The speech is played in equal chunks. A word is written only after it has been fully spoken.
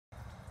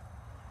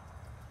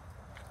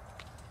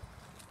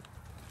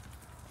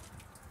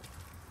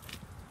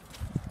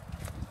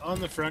on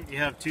the front you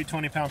have two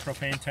 20-pound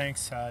propane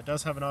tanks. It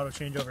does have an auto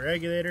changeover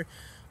regulator.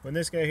 When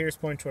this guy here is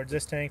pointing towards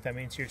this tank, that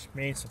means your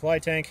main supply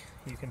tank.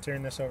 You can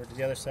turn this over to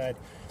the other side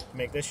to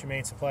make this your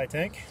main supply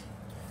tank.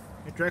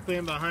 Directly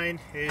in behind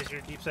is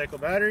your deep cycle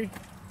battery.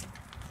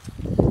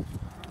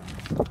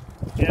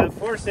 You have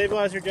 4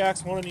 stabilizer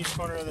jacks, one in each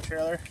corner of the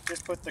trailer.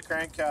 Just put the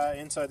crank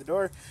inside the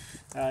door.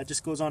 It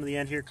just goes onto the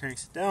end here,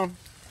 cranks it down.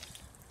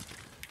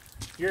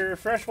 Your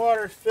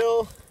freshwater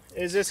fill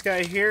is this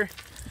guy here.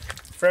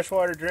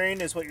 Freshwater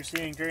drain is what you're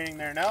seeing draining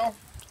there now.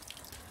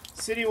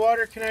 City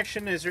water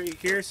connection is right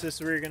here, so this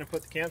is where you're going to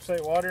put the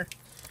campsite water.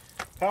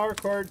 Power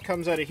cord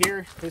comes out of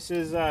here. This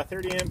is a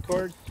 30 amp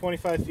cord,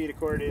 25 feet of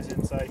cord is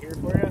inside here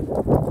for you.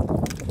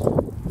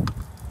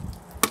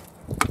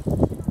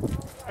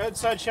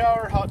 Outside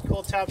shower, hot and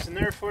cold taps in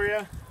there for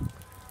you.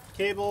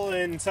 Cable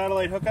and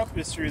satellite hookup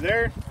is through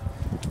there.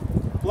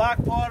 Black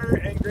water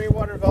and gray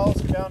water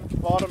valves are down at the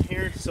bottom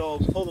here, so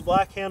pull the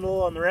black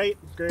handle on the right,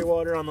 gray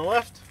water on the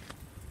left.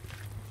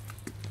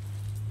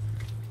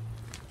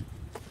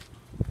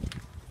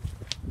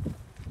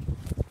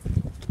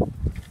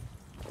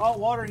 Hot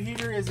water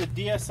heater is a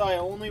DSI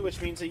only,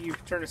 which means that you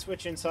turn a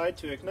switch inside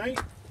to ignite.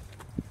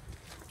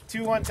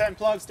 2 110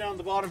 plugs down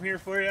the bottom here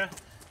for you.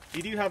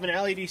 You do have an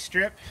LED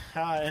strip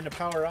and a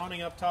power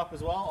awning up top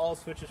as well. All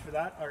switches for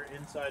that are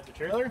inside the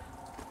trailer.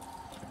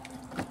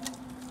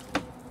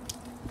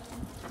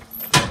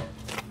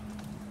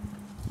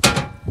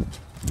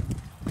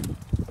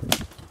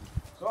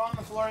 So on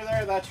the floor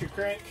there, that's your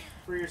crank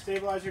for your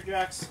stabilizer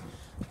jacks.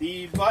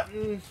 The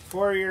button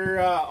for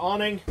your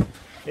awning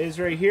is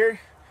right here.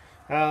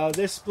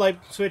 This light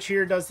switch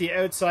here does the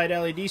outside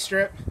LED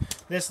strip.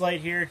 This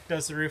light here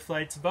does the roof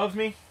lights above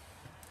me.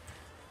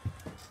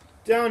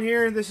 Down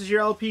here, this is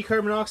your LP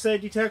carbon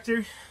monoxide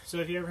detector. So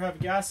if you ever have a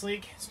gas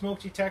leak, smoke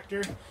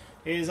detector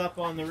is up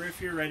on the roof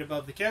here right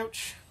above the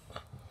couch.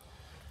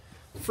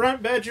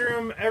 Front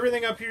bedroom,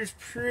 everything up here is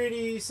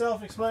pretty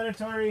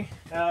self-explanatory.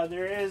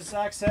 There is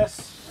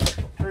access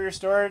for your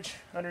storage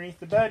underneath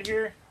the bed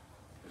here.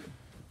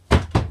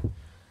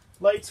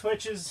 Light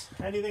switches,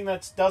 anything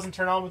that doesn't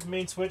turn on with the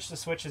main switch, the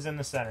switch is in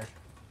the center.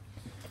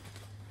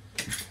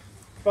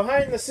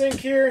 Behind the sink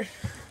here,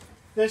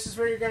 this is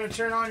where you're going to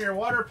turn on your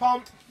water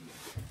pump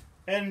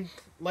and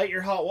light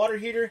your hot water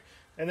heater,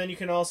 and then you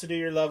can also do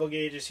your level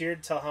gauges here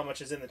to tell how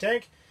much is in the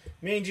tank.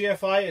 Main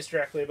GFI is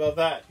directly above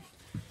that.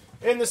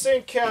 In the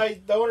sink,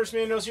 the owner's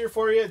manual's here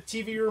for you,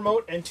 TV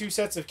remote and 2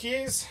 sets of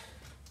keys.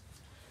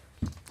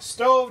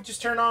 Stove,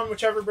 just turn on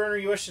whichever burner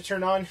you wish to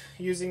turn on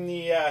using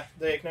the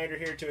igniter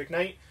here to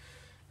ignite.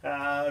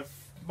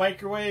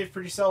 Microwave,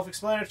 pretty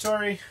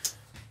self-explanatory.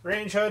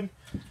 Range hood.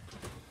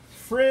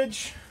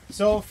 Fridge.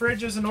 So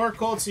fridge is an or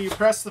cold, so you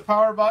press the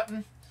power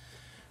button.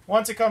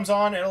 Once it comes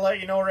on, it'll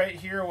let you know right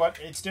here what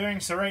it's doing.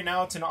 So right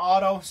now it's an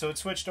auto, so it's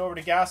switched over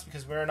to gas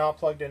because we're not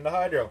plugged into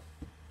hydro.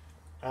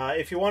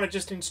 If you want it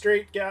just in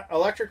straight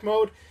electric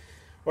mode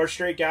or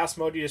straight gas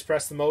mode, you just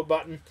press the mode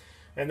button,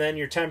 and then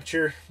your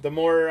temperature, the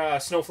more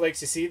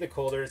snowflakes you see, the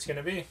colder it's going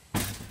to be.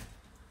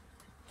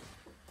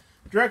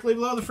 Directly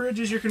below the fridge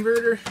is your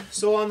converter.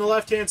 So on the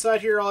left hand side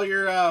here are all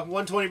your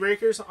 120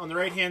 breakers. On the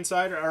right hand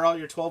side are all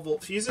your 12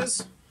 volt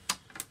fuses.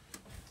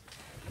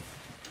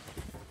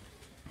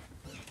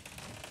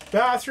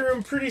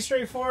 Bathroom, pretty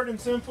straightforward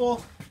and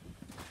simple.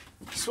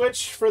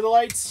 Switch for the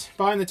lights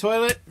behind the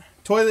toilet.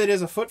 Toilet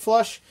is a foot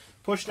flush.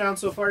 Push down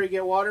so far you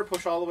get water.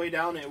 Push all the way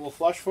down, it will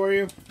flush for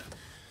you.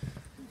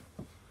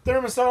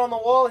 Thermostat on the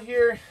wall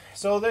here.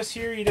 So this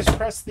here, you just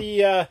press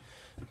the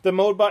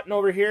mode button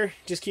over here.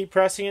 Just keep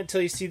pressing it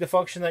until you see the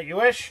function that you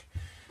wish.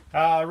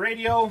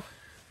 Radio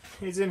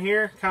is in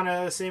here, kind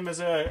of the same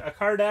as a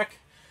car deck.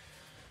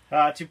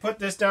 To put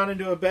this down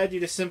into a bed,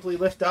 you just simply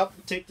lift up,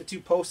 take the 2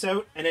 posts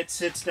out, and it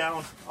sits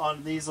down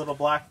on these little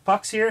black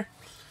pucks here.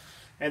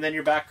 And then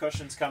your back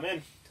cushions come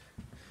in.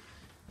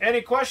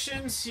 Any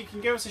questions, you can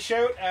give us a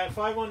shout at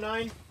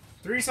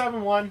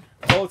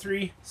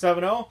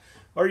 519-371-0370,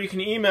 or you can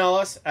email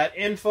us at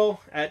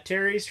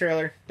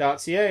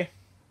info@terrystrailer.ca.